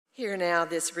Hear now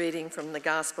this reading from the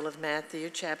Gospel of Matthew,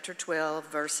 chapter 12,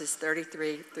 verses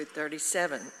 33 through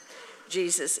 37.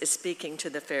 Jesus is speaking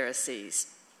to the Pharisees.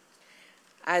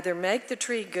 Either make the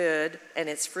tree good and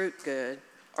its fruit good,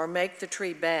 or make the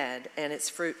tree bad and its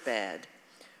fruit bad.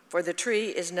 For the tree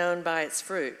is known by its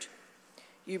fruit.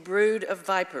 You brood of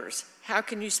vipers, how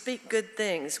can you speak good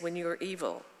things when you are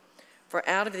evil? For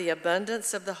out of the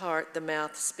abundance of the heart the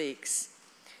mouth speaks.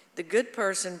 The good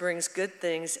person brings good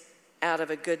things out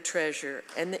of a good treasure,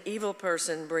 and the evil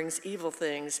person brings evil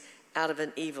things out of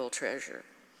an evil treasure.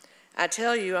 I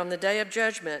tell you, on the day of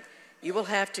judgment, you will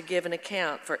have to give an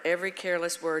account for every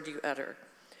careless word you utter.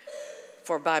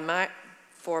 For by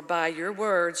your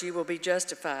words you will be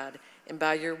justified, and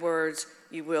by your words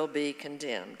you will be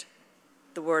condemned.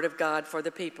 The word of God for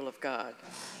the people of God.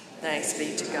 Thanks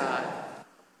be to God.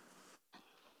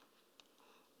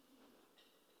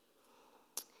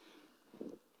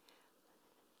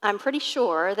 I'm pretty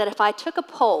sure that if I took a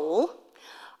poll,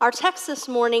 our text this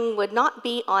morning would not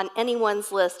be on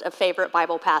anyone's list of favorite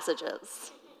Bible passages.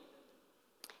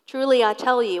 Truly, I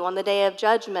tell you, on the day of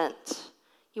judgment,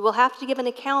 you will have to give an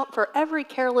account for every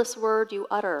careless word you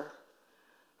utter.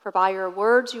 For by your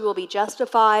words you will be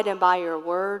justified, and by your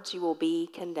words you will be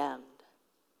condemned.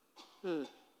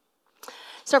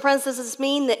 So friends, does this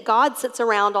mean that God sits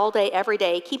around all day, every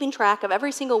day, keeping track of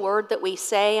every single word that we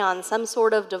say on some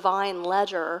sort of divine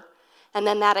ledger, and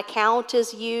then that account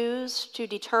is used to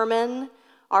determine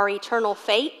our eternal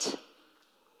fate?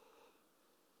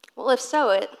 Well, if so,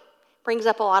 it brings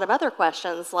up a lot of other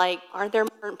questions, like, aren't there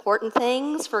more important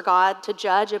things for God to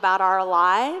judge about our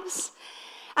lives?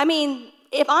 I mean,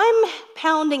 if I'm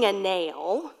pounding a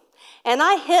nail and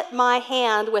I hit my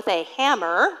hand with a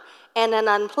hammer and an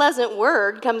unpleasant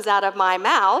word comes out of my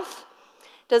mouth,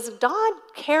 does God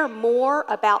care more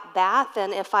about that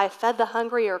than if I fed the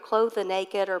hungry or clothed the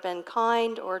naked or been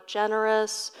kind or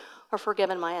generous or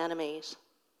forgiven my enemies?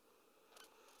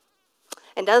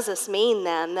 And does this mean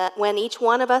then that when each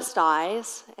one of us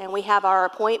dies and we have our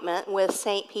appointment with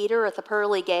St. Peter at the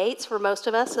pearly gates, for most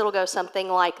of us it'll go something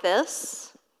like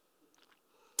this?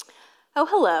 Oh,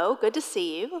 hello, good to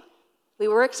see you. We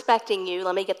were expecting you.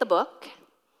 Let me get the book.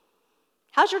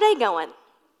 How's your day going?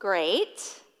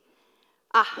 Great.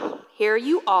 Here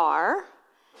you are.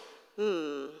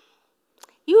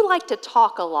 You like to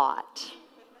talk a lot,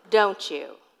 don't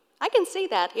you? I can see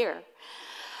that here.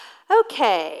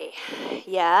 Okay.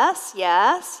 Yes.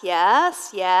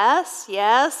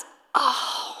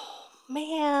 Oh,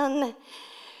 man.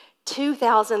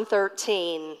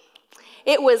 2013.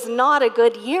 It was not a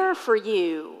good year for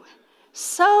you.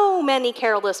 So many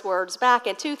careless words back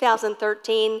in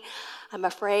 2013. I'm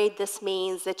afraid this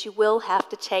means that you will have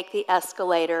to take the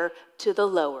escalator to the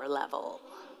lower level.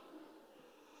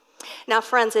 Now,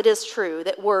 friends, it is true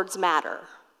that words matter.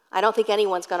 I don't think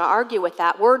anyone's going to argue with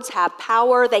that. Words have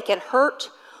power. They can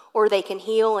hurt or they can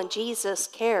heal, and Jesus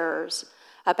cares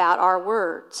about our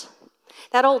words.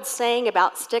 That old saying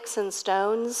about sticks and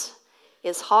stones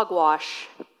is hogwash.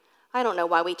 I don't know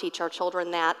why we teach our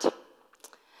children that.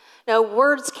 No,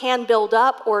 words can build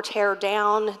up or tear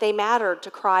down. They matter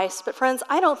to Christ. But friends,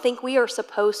 I don't think we are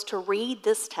supposed to read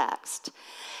this text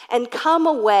and come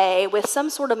away with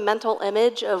some sort of mental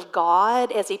image of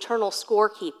God as eternal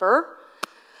scorekeeper,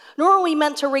 nor are we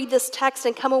meant to read this text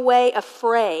and come away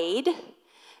afraid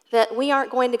that we aren't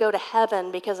going to go to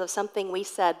heaven because of something we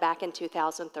said back in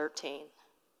 2013.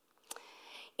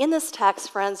 In this text,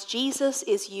 friends, Jesus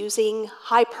is using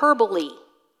hyperbole,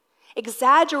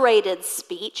 exaggerated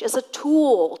speech, as a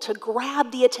tool to grab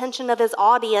the attention of his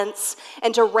audience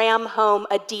and to ram home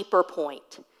a deeper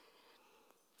point.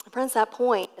 Friends, that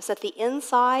point is that the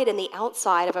inside and the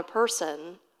outside of a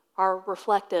person are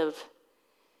reflective,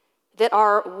 that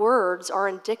our words are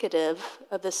indicative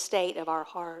of the state of our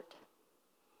heart.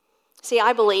 See,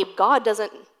 I believe God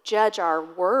doesn't judge our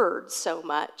words so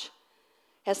much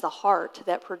as the heart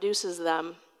that produces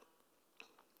them.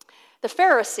 The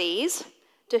Pharisees,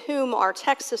 to whom our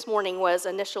text this morning was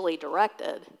initially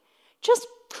directed, just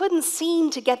couldn't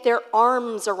seem to get their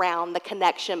arms around the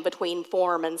connection between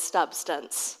form and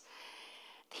substance.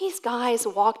 These guys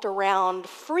walked around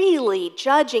freely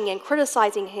judging and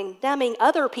criticizing and condemning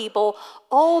other people,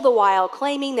 all the while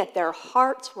claiming that their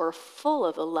hearts were full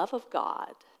of the love of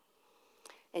God.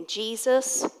 And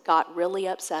Jesus got really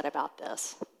upset about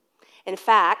this. In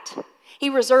fact, he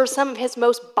reserved some of his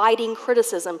most biting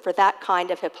criticism for that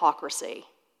kind of hypocrisy.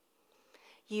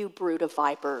 You brood of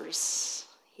vipers,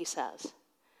 he says.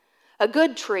 A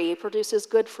good tree produces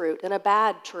good fruit, and a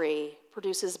bad tree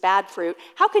produces bad fruit.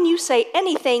 How can you say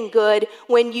anything good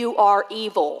when you are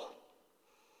evil?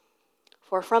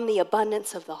 For from the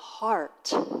abundance of the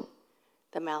heart,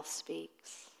 the mouth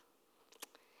speaks.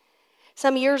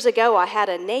 Some years ago, I had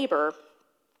a neighbor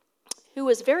who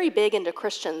was very big into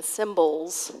Christian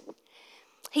symbols.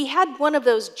 He had one of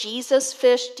those Jesus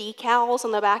fish decals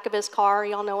on the back of his car.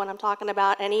 Y'all know what I'm talking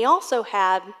about. And he also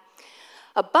had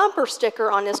a bumper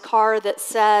sticker on his car that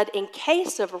said, "In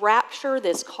case of rapture,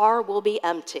 this car will be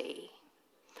empty."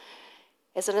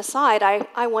 As an aside,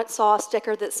 I once saw a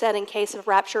sticker that said, "In case of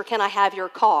rapture, can I have your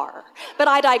car?" But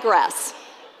I digress.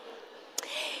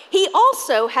 He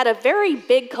also had a very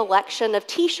big collection of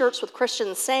t-shirts with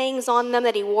Christian sayings on them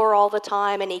that he wore all the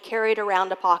time, and he carried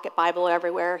around a pocket Bible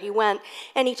everywhere he went,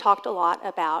 and he talked a lot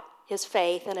about his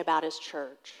faith and about his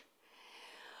church.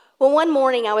 Well, one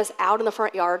morning I was out in the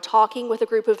front yard talking with a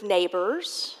group of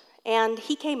neighbors, and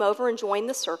he came over and joined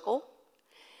the circle.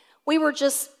 We were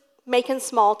just making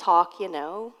small talk,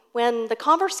 when the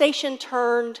conversation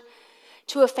turned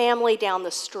to a family down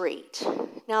the street.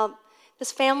 Now,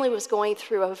 this family was going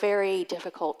through a very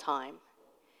difficult time.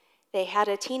 They had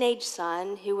a teenage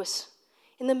son who was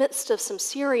in the midst of some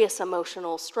serious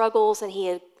emotional struggles, and he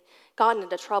had gotten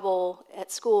into trouble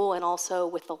at school and also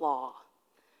with the law.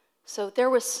 So there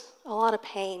was a lot of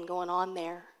pain going on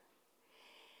there.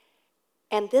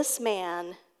 And this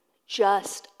man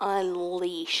just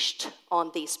unleashed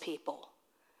on these people,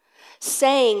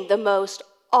 saying the most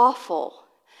awful,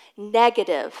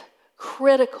 negative,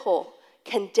 critical,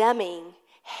 condemning,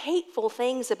 hateful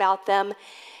things about them,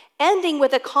 ending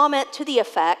with a comment to the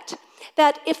effect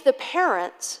that if the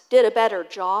parents did a better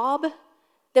job,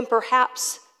 then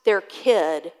perhaps their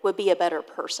kid would be a better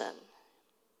person.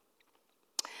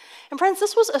 And friends,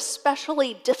 this was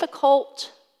especially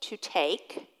difficult to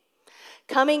take,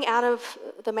 coming out of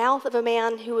the mouth of a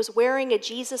man who was wearing a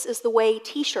Jesus is the Way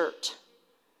t-shirt,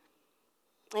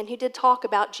 and who did talk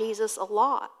about Jesus a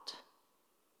lot.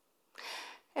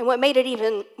 And what made it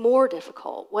even more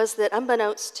difficult was that,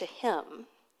 unbeknownst to him,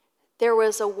 there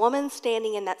was a woman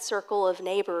standing in that circle of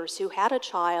neighbors who had a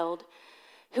child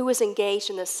who was engaged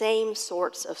in the same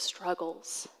sorts of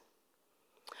struggles.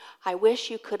 I wish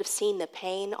you could have seen the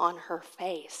pain on her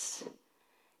face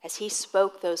as he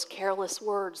spoke those careless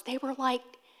words. They were like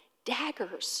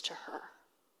daggers to her.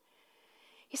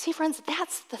 You see, friends,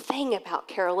 that's the thing about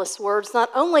careless words. Not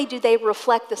only do they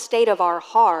reflect the state of our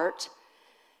heart,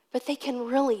 but they can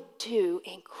really do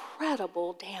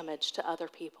incredible damage to other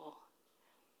people.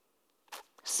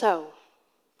 So,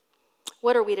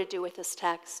 what are we to do with this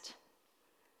text?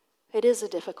 It is a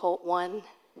difficult one.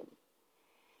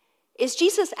 Is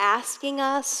Jesus asking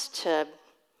us to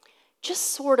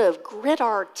just sort of grit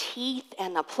our teeth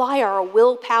and apply our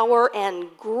willpower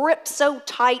and grip so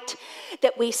tight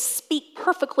that we speak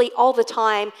perfectly all the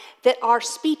time, that our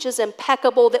speech is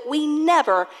impeccable, that we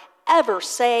never, ever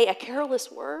say a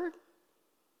careless word?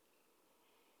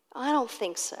 I don't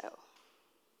think so.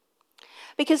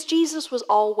 Because Jesus was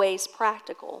always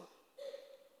practical.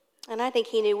 And I think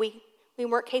he knew we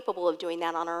weren't capable of doing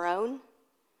that on our own.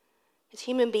 As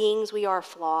human beings, we are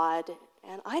flawed,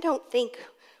 and I don't think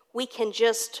we can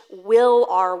just will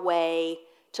our way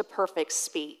to perfect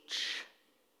speech.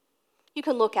 You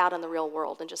can look out in the real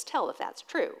world and just tell if that's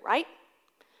true, right?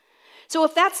 So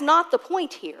if that's not the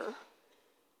point here,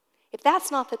 if that's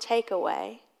not the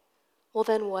takeaway, well,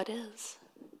 then what is?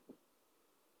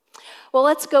 Well,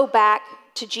 let's go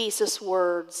back to Jesus'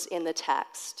 words in the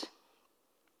text.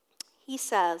 He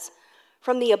says,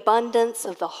 "From the abundance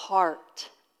of the heart,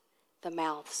 the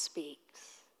mouth speaks."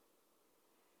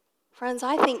 Friends,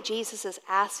 I think Jesus is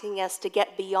asking us to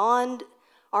get beyond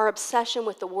our obsession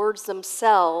with the words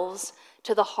themselves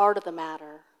to the heart of the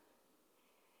matter.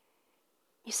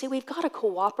 You see, we've got to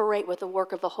cooperate with the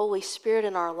work of the Holy Spirit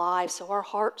in our lives so our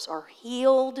hearts are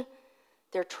healed,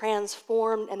 they're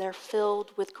transformed, and they're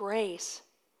filled with grace.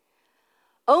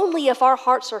 Only if our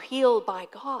hearts are healed by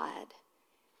God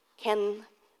can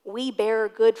we bear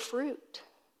good fruit,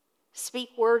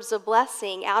 speak words of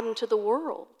blessing out into the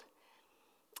world.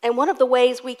 And one of the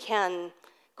ways we can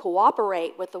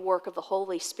cooperate with the work of the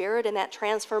Holy Spirit in that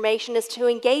transformation is to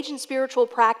engage in spiritual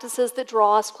practices that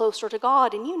draw us closer to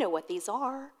God. And you know what these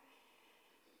are.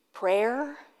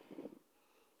 Prayer.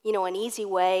 An easy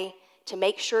way to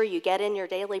make sure you get in your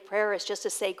daily prayer is just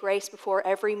to say grace before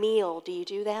every meal. Do you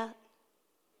do that?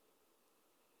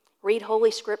 Read Holy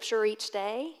Scripture each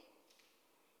day.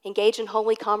 Engage in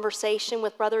holy conversation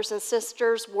with brothers and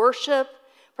sisters. Worship.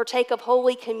 Partake of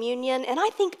Holy Communion. And I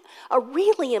think a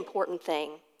really important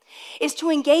thing is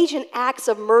to engage in acts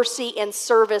of mercy and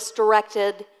service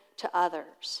directed to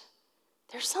others.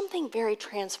 There's something very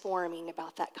transforming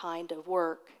about that kind of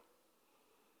work.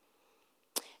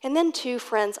 And then too,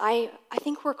 friends, I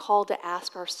think we're called to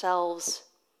ask ourselves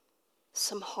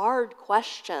some hard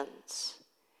questions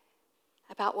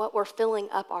about what we're filling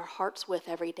up our hearts with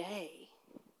every day.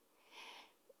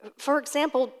 For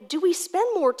example, do we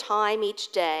spend more time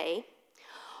each day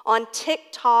on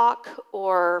TikTok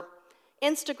or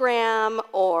Instagram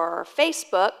or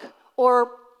Facebook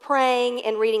or praying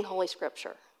and reading Holy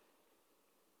Scripture?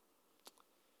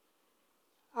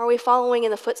 Are we following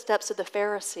in the footsteps of the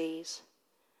Pharisees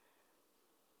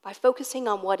by focusing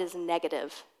on what is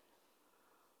negative,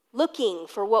 looking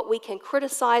for what we can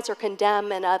criticize or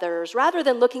condemn in others, rather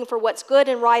than looking for what's good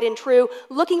and right and true,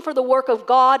 looking for the work of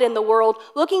God in the world,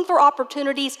 looking for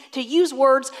opportunities to use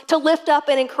words to lift up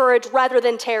and encourage rather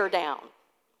than tear down?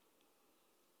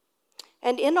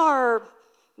 And in our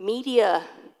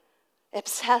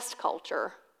media-obsessed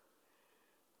culture,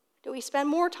 do we spend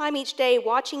more time each day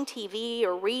watching TV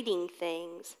or reading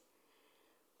things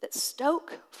that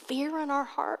stoke fear in our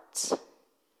hearts,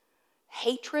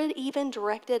 hatred even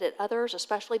directed at others,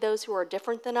 especially those who are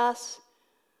different than us?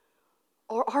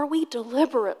 Or are we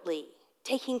deliberately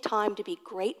taking time to be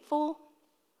grateful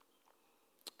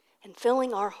and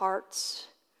filling our hearts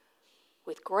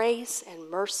with grace and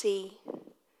mercy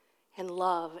and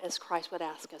love as Christ would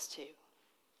ask us to?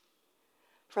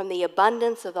 From the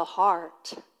abundance of the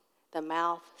heart, the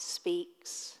mouth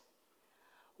speaks.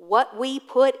 What we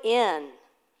put in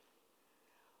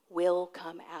will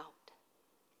come out.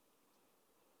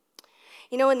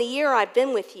 You know, in the year I've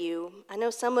been with you, I know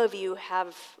some of you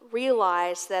have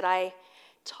realized that I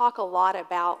talk a lot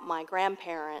about my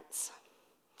grandparents.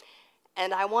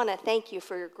 And I want to thank you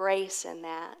for your grace in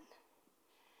that.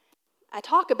 I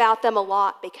talk about them a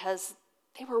lot because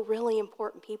they were really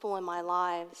important people in my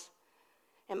lives.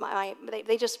 And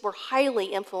they just were highly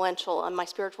influential on my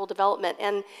spiritual development.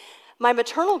 And my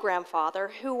maternal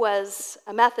grandfather, who was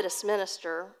a Methodist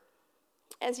minister,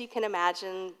 as you can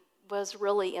imagine, was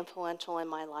really influential in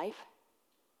my life.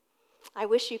 I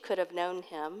wish you could have known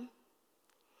him.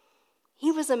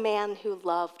 He was a man who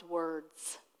loved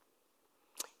words.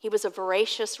 He was a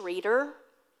voracious reader.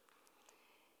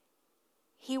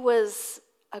 He was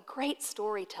a great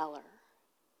storyteller.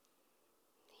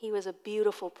 He was a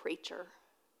beautiful preacher.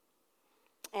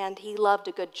 And he loved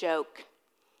a good joke.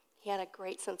 He had a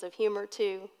great sense of humor,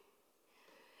 too.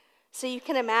 So you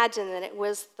can imagine that it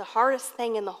was the hardest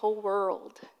thing in the whole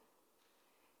world,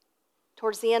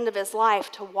 towards the end of his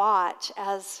life, to watch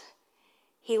as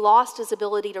he lost his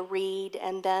ability to read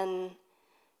and then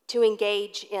to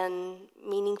engage in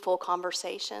meaningful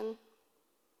conversation.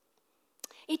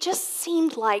 It just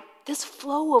seemed like this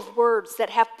flow of words that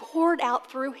have poured out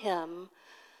through him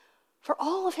for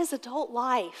all of his adult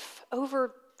life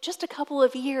over just a couple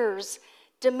of years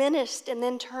diminished and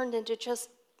then turned into just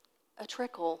a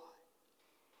trickle.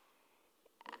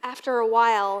 After a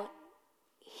while,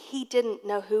 he didn't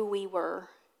know who we were,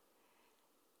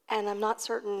 and I'm not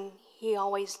certain he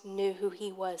always knew who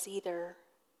he was either.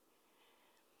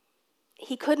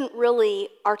 He couldn't really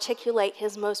articulate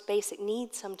his most basic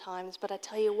needs sometimes, but I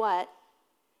tell you what,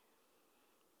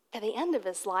 at the end of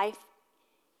his life,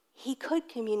 he could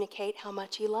communicate how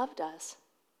much he loved us.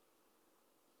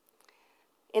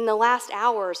 In the last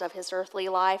hours of his earthly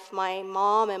life, my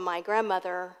mom and my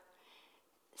grandmother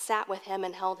sat with him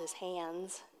and held his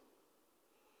hands.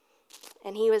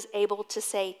 And he was able to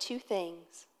say two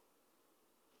things.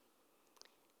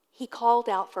 He called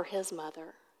out for his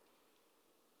mother.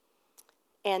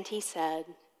 And he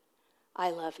said, "I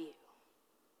love you."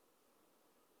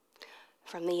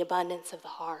 From the abundance of the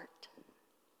heart,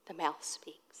 the mouth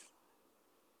speaks.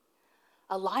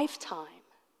 A lifetime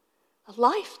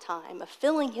of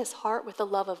filling his heart with the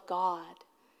love of God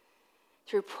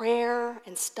through prayer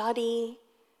and study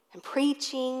and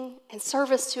preaching and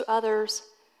service to others.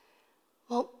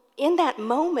 Well, in that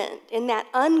moment, in that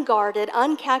unguarded,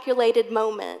 uncalculated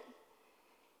moment,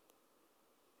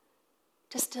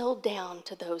 distilled down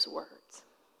to those words,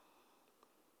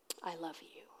 "I love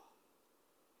you."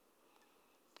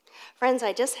 Friends,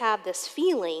 I just have this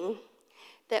feeling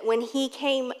that when he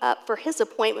came up for his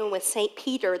appointment with St.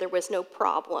 Peter, there was no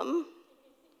problem.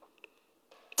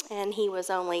 And he was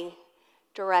only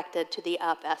directed to the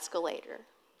up escalator.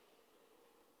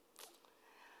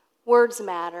 Words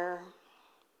matter.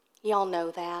 Y'all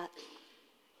know that.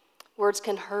 Words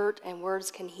can hurt and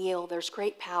words can heal. There's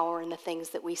great power in the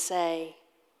things that we say.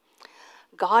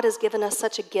 God has given us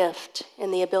such a gift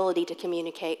in the ability to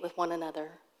communicate with one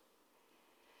another.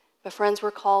 But friends,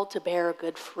 we're called to bear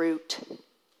good fruit.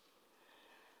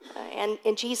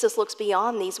 And Jesus looks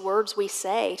beyond these words we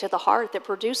say to the heart that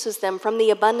produces them. From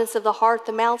the abundance of the heart,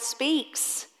 the mouth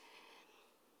speaks.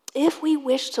 if we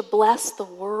wish to bless the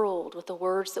world with the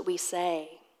words that we say,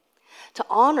 to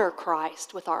honor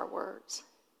Christ with our words,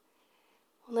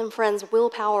 well then, friends,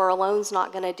 willpower alone's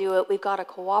not going to do it. We've got to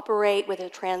cooperate with the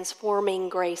transforming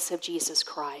grace of Jesus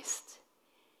Christ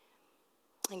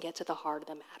and get to the heart of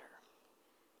the matter.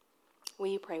 Will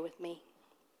you pray with me?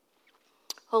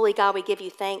 Holy God, we give you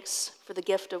thanks for the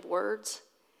gift of words,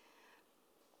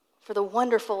 for the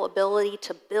wonderful ability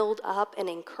to build up and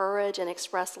encourage and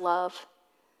express love.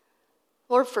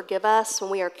 Lord, forgive us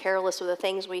when we are careless with the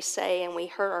things we say and we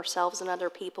hurt ourselves and other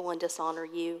people and dishonor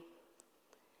you.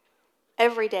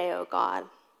 Every day, oh God,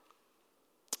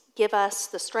 give us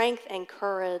the strength and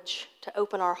courage to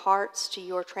open our hearts to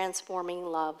your transforming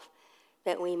love,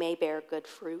 that we may bear good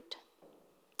fruit.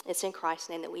 It's in Christ's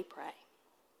name that we pray.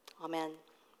 Amen.